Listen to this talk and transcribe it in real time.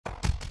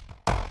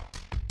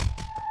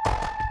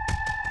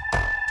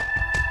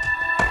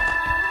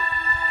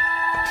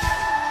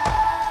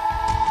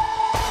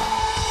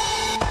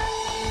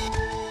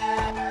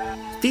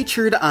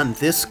Featured on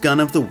this Gun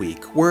of the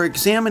Week, we're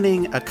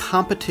examining a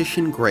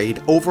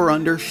competition-grade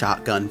over-under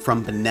shotgun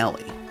from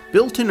Benelli.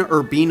 Built in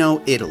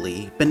Urbino,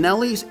 Italy,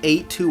 Benelli's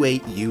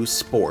 828U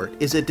Sport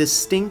is a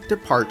distinct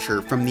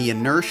departure from the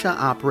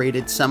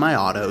inertia-operated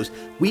semi-autos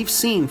we've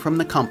seen from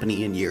the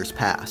company in years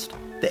past.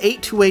 The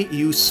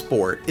 828U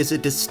Sport is a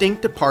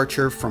distinct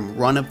departure from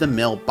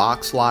run-of-the-mill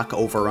box-lock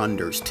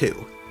over-unders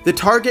too. The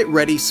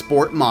target-ready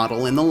sport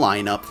model in the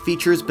lineup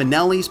features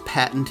Benelli's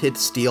patented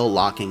steel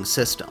locking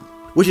system,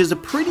 which is a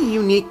pretty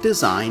unique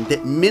design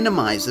that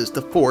minimizes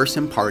the force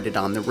imparted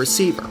on the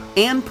receiver,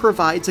 and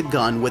provides a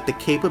gun with the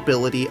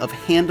capability of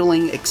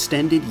handling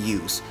extended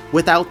use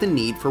without the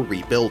need for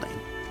rebuilding.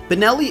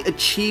 Benelli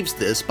achieves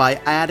this by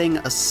adding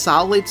a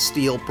solid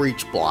steel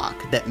breech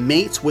block that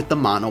mates with the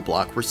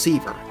monoblock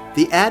receiver.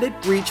 The added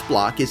breech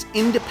block is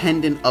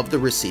independent of the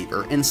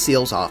receiver and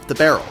seals off the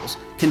barrels,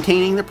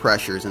 containing the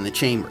pressures in the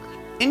chamber.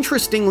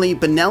 Interestingly,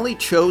 Benelli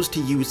chose to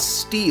use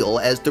steel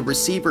as the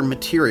receiver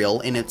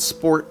material in its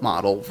sport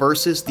model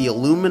versus the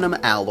aluminum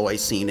alloy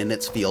seen in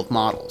its field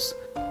models.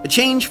 A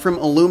change from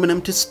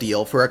aluminum to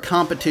steel for a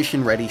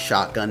competition-ready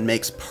shotgun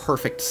makes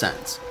perfect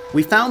sense.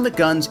 We found the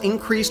gun's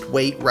increased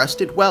weight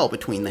rested well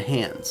between the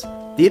hands.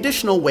 The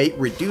additional weight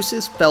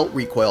reduces felt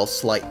recoil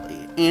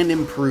slightly and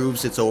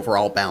improves its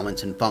overall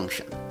balance and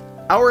function.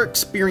 Our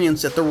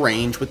experience at the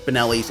range with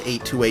Benelli's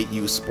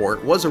 828U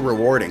Sport was a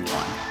rewarding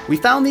one. We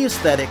found the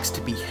aesthetics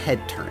to be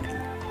head-turning.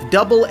 The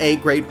double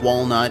A-grade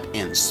walnut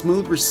and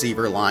smooth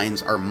receiver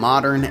lines are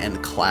modern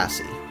and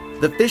classy.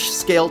 The fish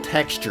scale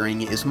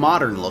texturing is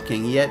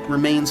modern-looking yet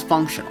remains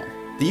functional.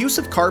 The use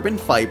of carbon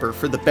fiber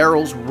for the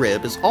barrel's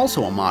rib is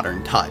also a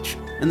modern touch,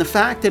 and the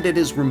fact that it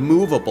is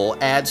removable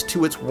adds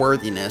to its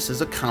worthiness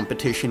as a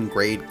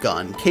competition-grade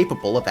gun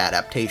capable of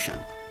adaptation.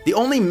 The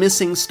only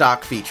missing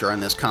stock feature on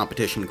this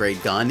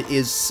competition-grade gun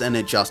is an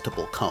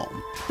adjustable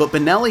comb, but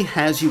Benelli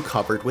has you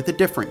covered with a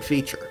different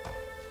feature.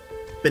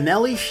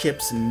 Benelli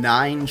ships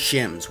 9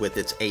 shims with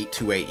its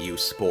 828U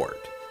Sport.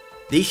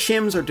 These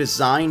shims are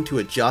designed to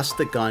adjust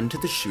the gun to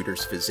the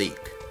shooter's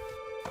physique.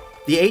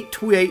 The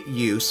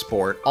 828U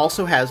Sport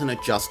also has an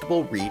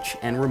adjustable reach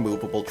and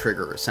removable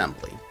trigger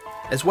assembly,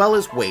 as well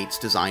as weights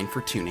designed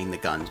for tuning the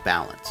gun's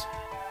balance.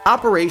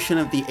 Operation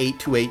of the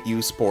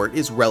 828U Sport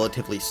is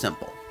relatively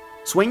simple.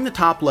 Swing the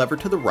top lever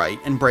to the right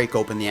and break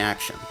open the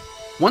action.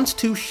 Once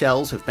 2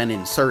 shells have been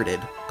inserted,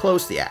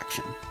 close the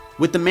action.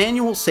 With the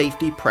manual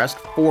safety pressed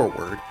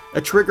forward, a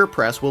trigger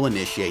press will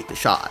initiate the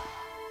shot.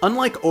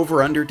 Unlike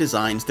over-under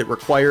designs that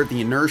require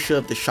the inertia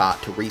of the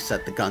shot to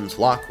reset the gun's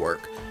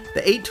lockwork,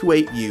 the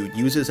 828U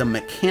uses a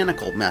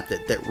mechanical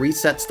method that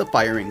resets the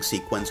firing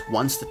sequence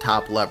once the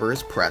top lever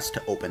is pressed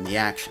to open the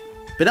action.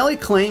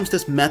 Benelli claims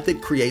this method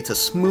creates a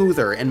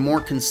smoother and more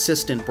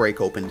consistent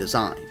break-open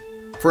design.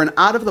 For an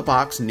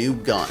out-of-the-box new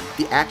gun,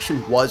 the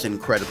action was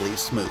incredibly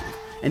smooth,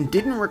 and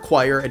didn't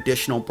require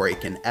additional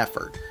break-in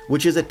effort,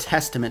 which is a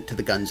testament to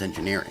the gun's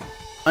engineering.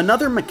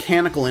 Another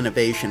mechanical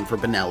innovation for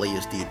Benelli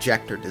is the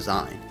ejector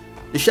design.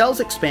 The shell's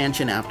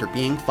expansion after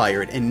being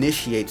fired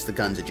initiates the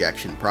gun's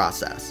ejection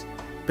process.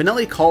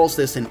 Benelli calls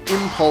this an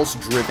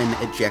impulse-driven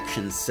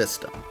ejection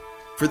system.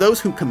 For those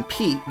who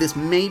compete, this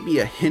may be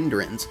a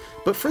hindrance,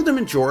 but for the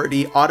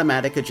majority,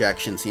 automatic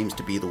ejection seems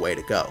to be the way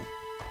to go.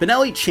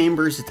 Benelli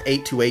chambers its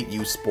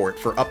 828U Sport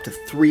for up to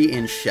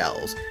 3-inch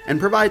shells, and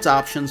provides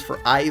options for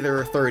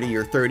either 30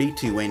 or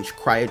 32-inch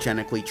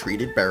cryogenically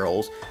treated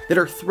barrels that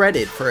are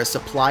threaded for a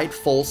supplied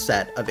full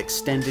set of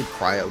extended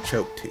cryo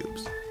choke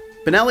tubes.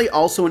 Benelli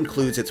also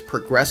includes its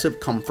Progressive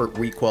Comfort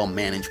recoil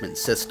management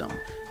system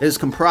that is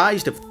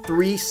comprised of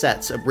 3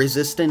 sets of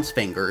resistance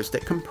fingers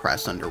that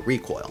compress under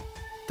recoil.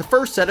 The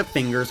first set of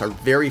fingers are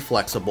very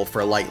flexible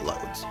for light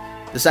loads.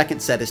 The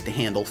second set is to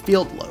handle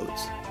field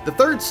loads. The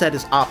third set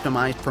is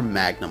optimized for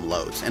magnum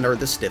loads and are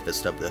the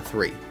stiffest of the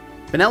 3.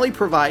 Benelli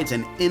provides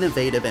an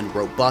innovative and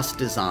robust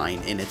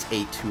design in its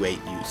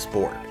 828U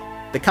Sport.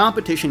 The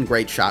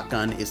competition-grade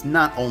shotgun is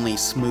not only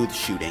smooth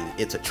shooting,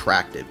 it's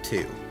attractive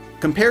too.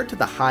 Compared to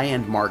the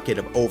high-end market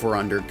of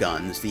over-under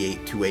guns the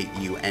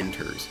 828U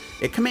enters,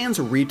 it commands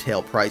a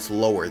retail price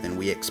lower than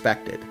we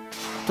expected.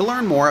 To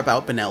learn more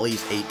about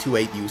Benelli's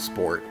 828U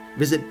Sport,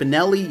 visit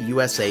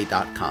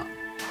BenelliUSA.com.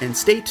 And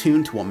stay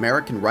tuned to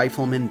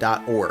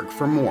AmericanRifleman.org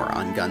for more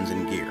on guns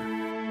and gear.